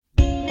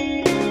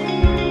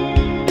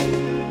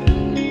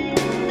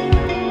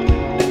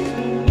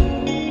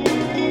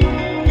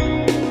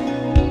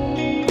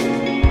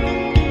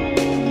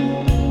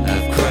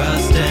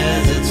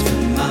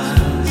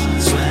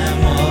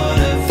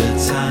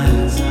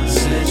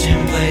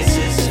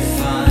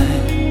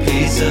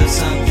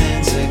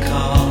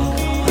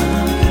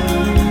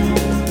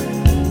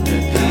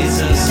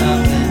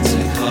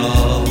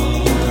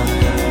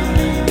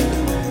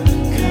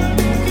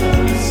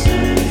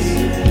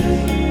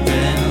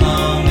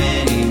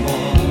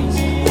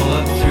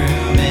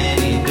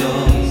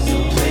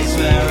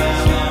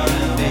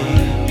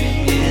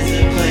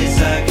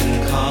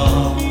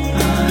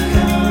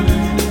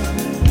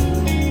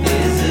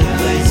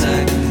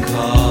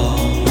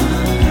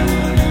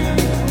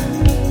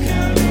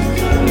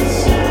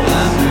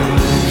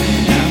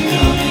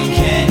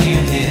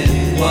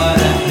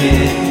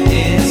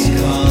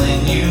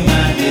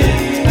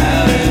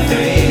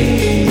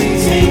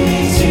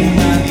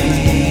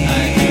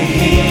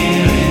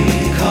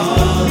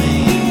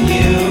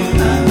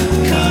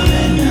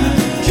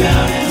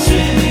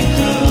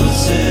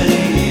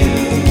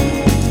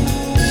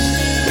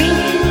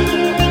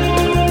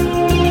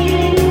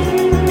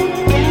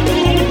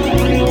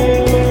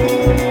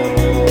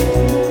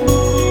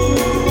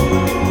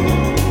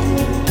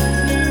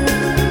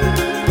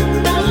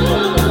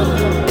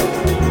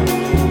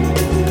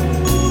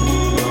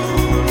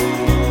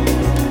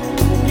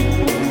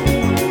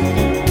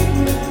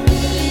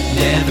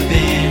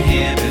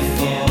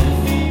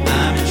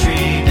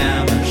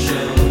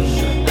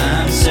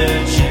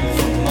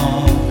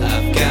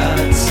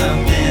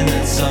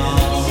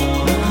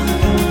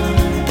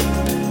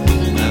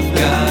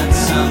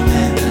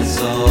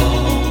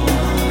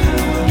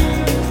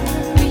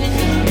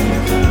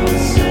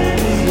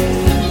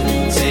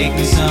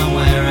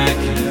somewhere I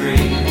can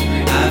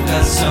breathe. I've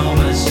got so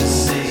much to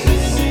see.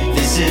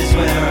 This is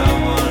where I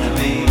wanna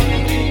be,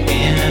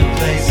 in a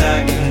place I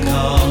can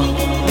call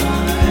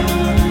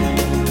mine.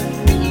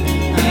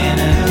 In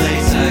a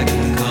place I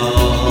can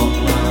call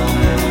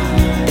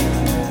mine.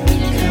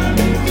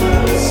 Coming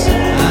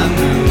closer. I'm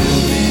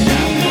moving,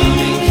 I'm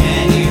coming.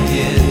 Can you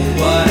hear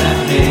what I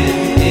hear?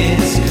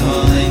 It's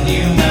calling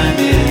you, my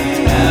dear.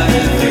 Out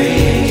of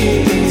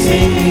reach,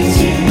 take me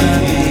to my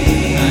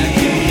beat. I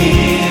can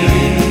hear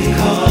it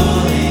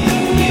calling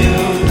you.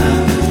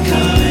 I'm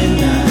coming,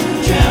 I'm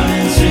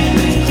drowning,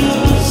 swimming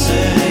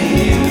closer to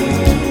you.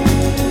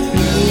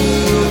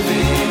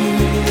 Moving,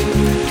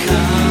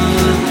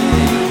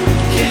 coming.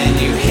 Can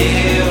you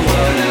hear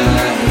what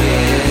I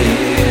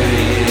hear?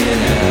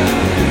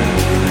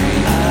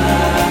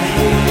 I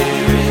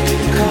hear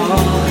it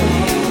calling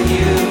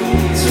you,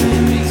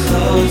 swimming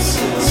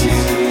closer to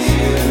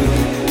you.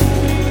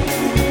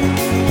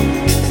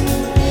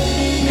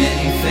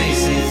 Many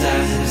faces I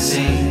have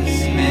seen,